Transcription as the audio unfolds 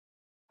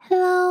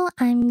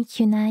I'm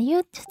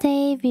Yunayu.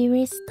 Today we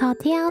will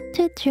study how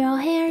to draw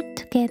hair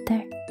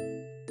together.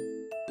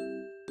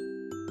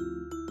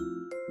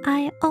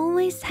 I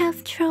always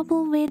have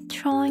trouble with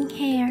drawing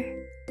hair.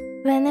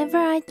 Whenever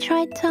I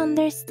try to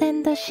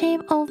understand the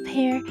shape of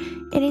hair,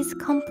 it is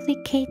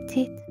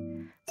complicated.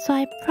 So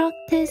I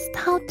practiced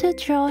how to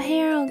draw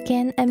hair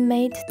again and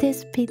made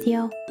this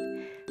video.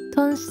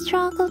 Don't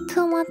struggle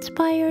too much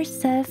by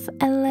yourself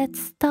and let's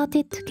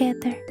study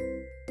together.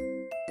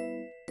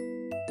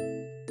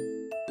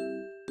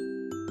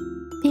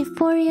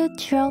 Before you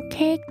draw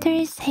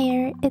characters'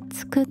 hair,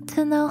 it's good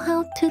to know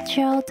how to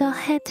draw the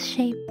head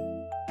shape.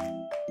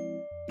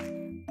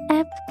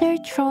 After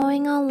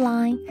drawing a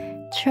line,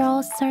 draw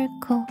a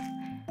circle.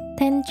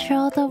 Then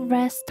draw the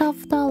rest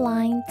of the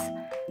lines.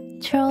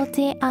 Draw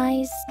the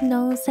eyes,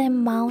 nose,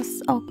 and mouth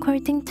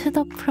according to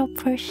the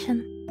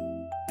proportion.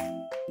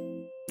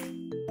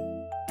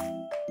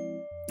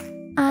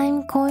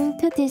 I'm going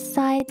to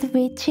decide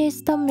which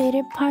is the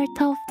middle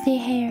part of the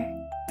hair.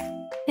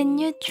 When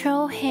you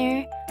draw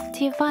hair,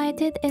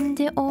 divide it in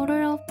the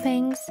order of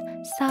bangs,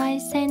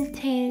 sides, and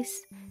tails.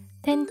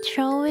 Then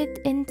draw it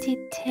in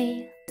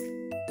detail.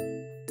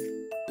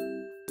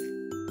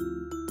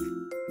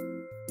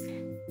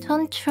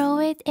 Don't draw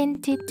it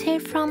in detail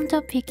from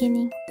the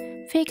beginning.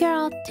 Figure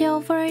out the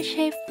overall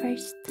shape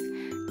first.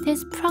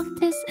 This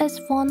practice is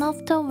one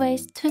of the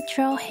ways to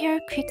draw hair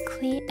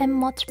quickly and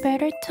much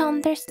better to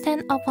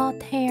understand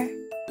about hair.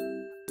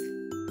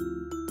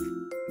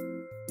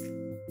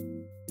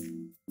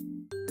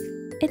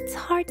 It's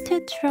hard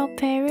to draw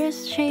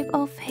various shapes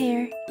of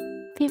hair.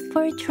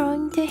 Before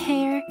drawing the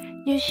hair,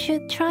 you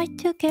should try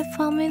to get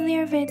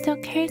familiar with the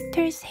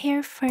character's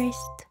hair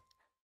first.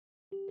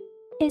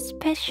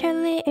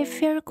 Especially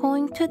if you're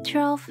going to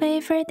draw a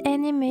favorite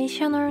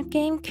animation or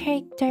game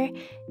character,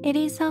 it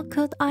is a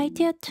good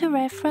idea to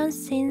reference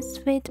scenes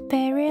with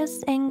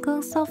various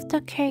angles of the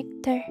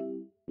character.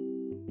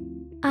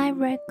 I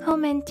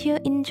recommend you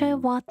enjoy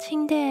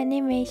watching the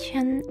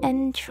animation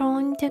and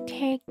drawing the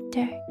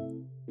character.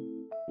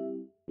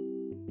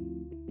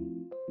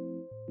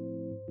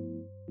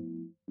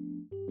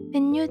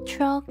 When you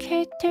draw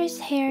characters'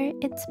 hair,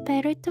 it's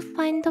better to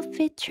find the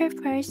feature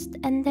first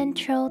and then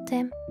draw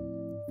them.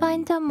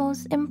 Find the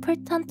most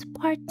important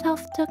part of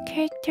the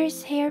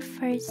character's hair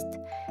first,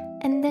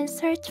 and then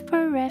search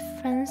for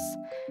reference.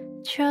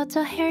 Draw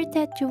the hair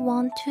that you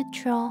want to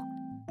draw.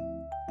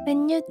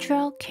 When you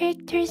draw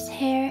character's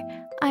hair,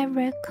 I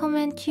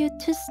recommend you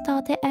to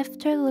study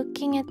after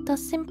looking at the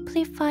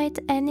simplified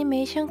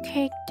animation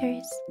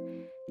characters.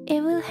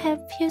 It will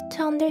help you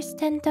to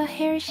understand the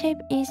hair shape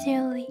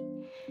easily.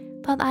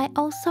 But I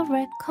also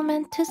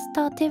recommend to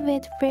study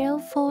with real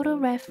photo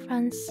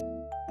reference.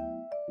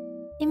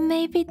 It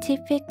may be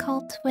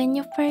difficult when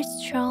you first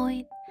draw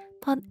it,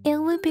 but it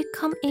will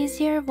become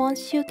easier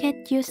once you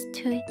get used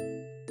to it.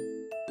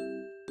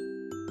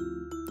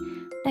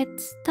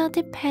 Let's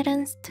study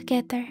patterns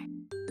together.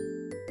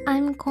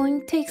 I'm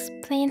going to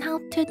explain how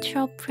to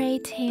draw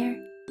braid hair.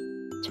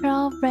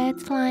 Draw a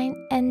red line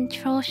and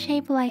draw a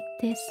shape like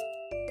this.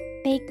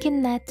 Make it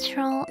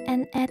natural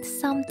and add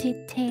some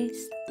details.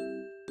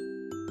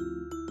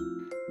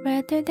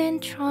 Rather than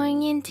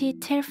drawing in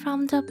detail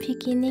from the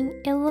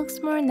beginning, it looks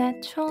more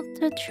natural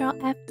to draw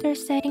after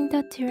setting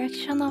the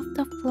direction of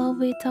the flow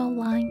with a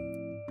line.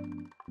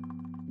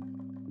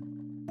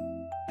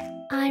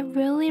 I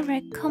really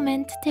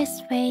recommend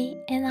this way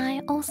and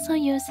I also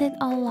use it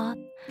a lot,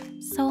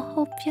 so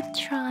hope you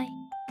try.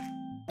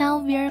 Now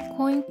we are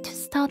going to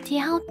study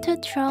how to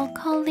draw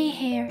curly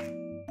hair.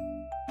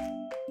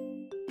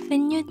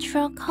 When you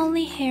draw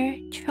curly hair,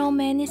 draw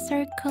many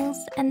circles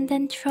and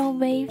then draw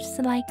waves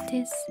like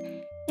this.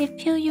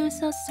 If you use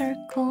a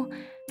circle,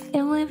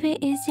 it will be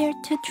easier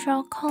to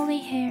draw curly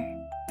hair.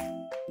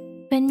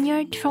 When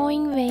you're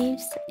drawing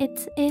waves,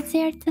 it's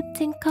easier to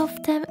think of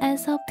them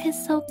as a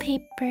piece of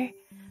paper.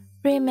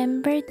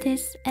 Remember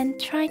this and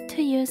try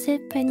to use it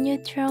when you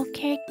draw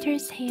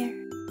characters' hair.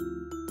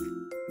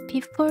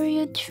 Before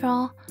you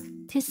draw,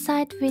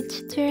 decide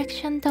which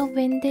direction the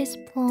wind is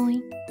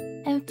blowing.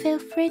 And feel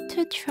free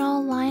to draw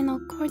a line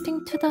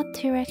according to the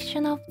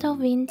direction of the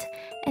wind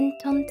and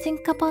don't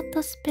think about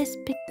the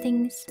specific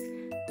things.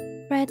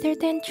 Rather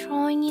than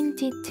drawing in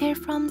detail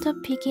from the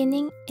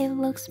beginning, it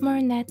looks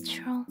more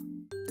natural.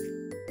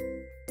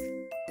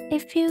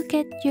 If you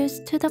get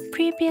used to the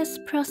previous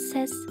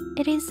process,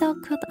 it is a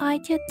good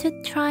idea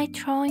to try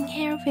drawing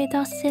hair with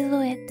a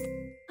silhouette.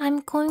 I'm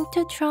going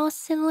to draw a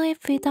silhouette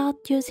without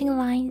using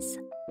lines.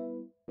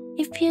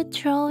 If you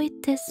draw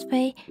it this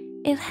way,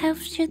 it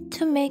helps you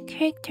to make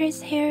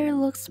characters' hair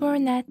looks more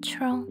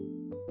natural.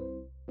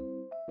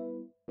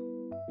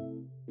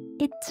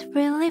 It's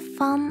really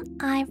fun.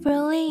 I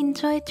really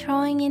enjoy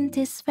drawing in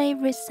this way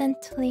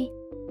recently.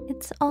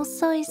 It's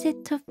also easy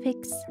to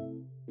fix.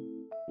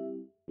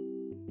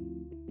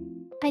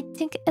 I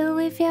think it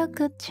will be a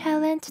good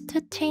challenge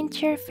to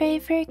change your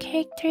favorite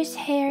character's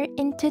hair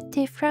into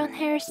different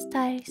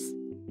hairstyles.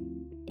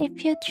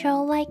 If you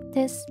draw like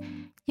this,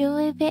 you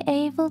will be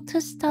able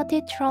to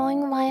study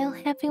drawing while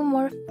having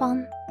more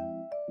fun.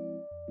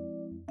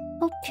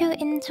 Hope you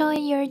enjoy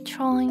your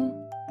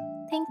drawing.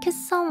 Thank you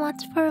so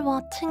much for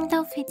watching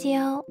the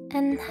video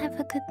and have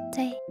a good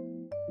day.